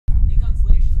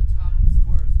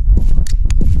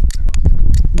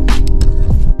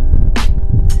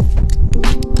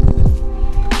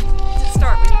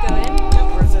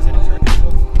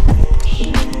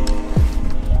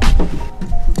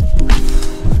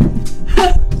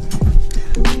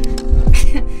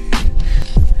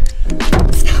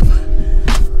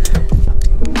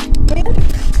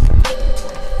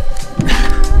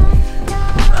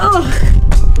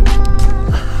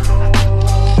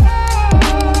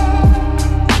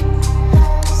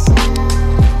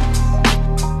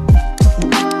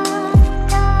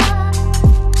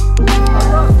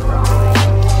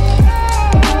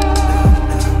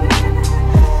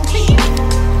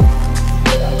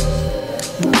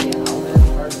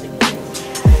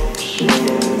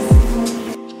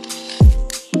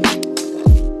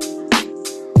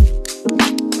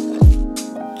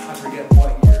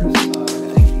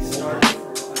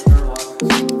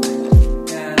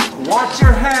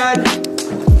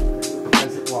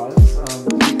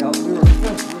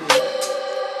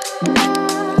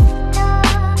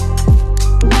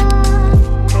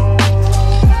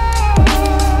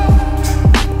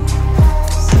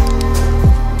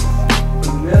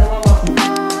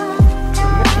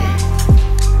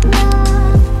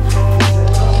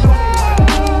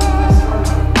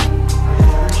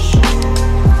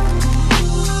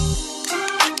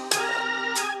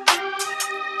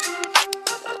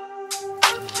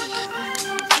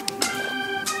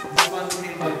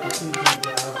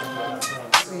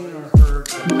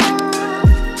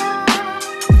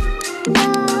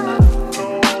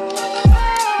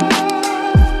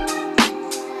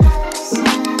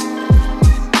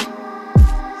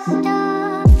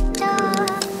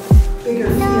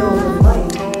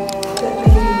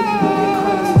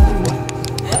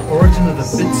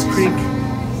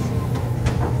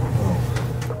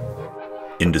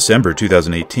December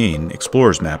 2018,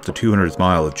 explorers mapped the 200th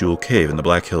mile of Jewel Cave in the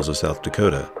Black Hills of South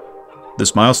Dakota.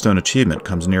 This milestone achievement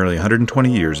comes nearly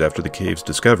 120 years after the cave's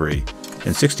discovery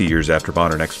and 60 years after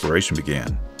modern exploration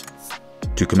began.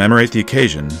 To commemorate the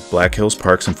occasion, Black Hills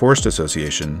Parks and Forest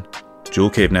Association,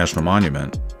 Jewel Cave National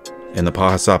Monument, and the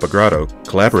Pahasapa Grotto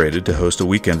collaborated to host a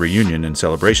weekend reunion and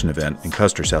celebration event in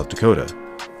Custer, South Dakota.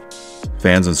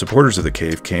 Fans and supporters of the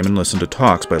cave came and listened to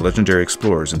talks by legendary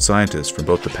explorers and scientists from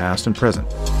both the past and present.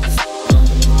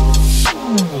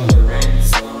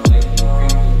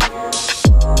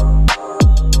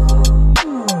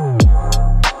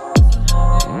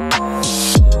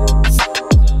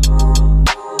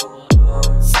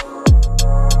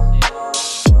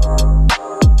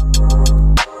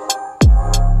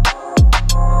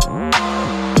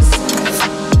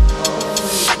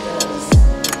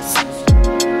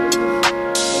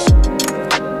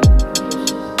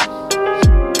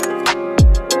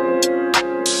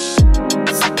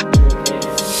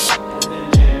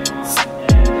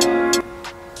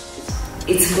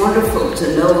 It's wonderful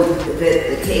to know that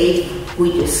the cave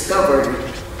we discovered,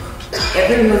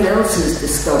 everyone else has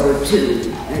discovered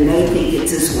too, and they think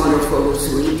it's as wonderful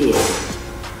as we did.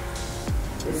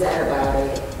 Is that about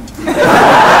it?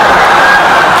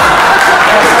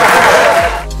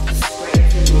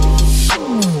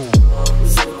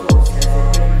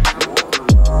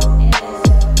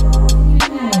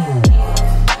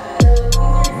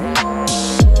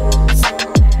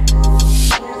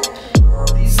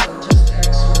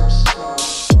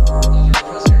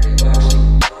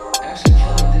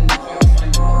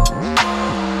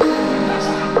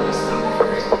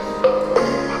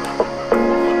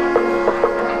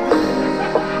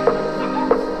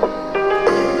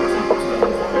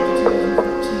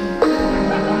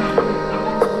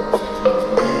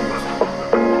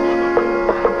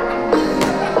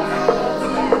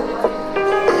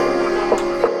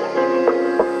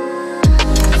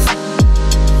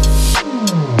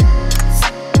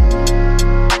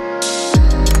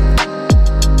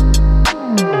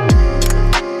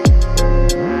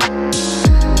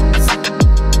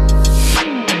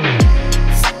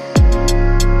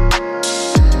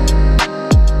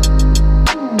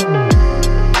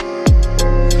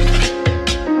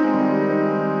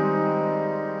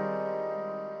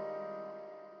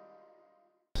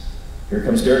 Here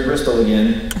comes Derek Bristol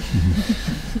again.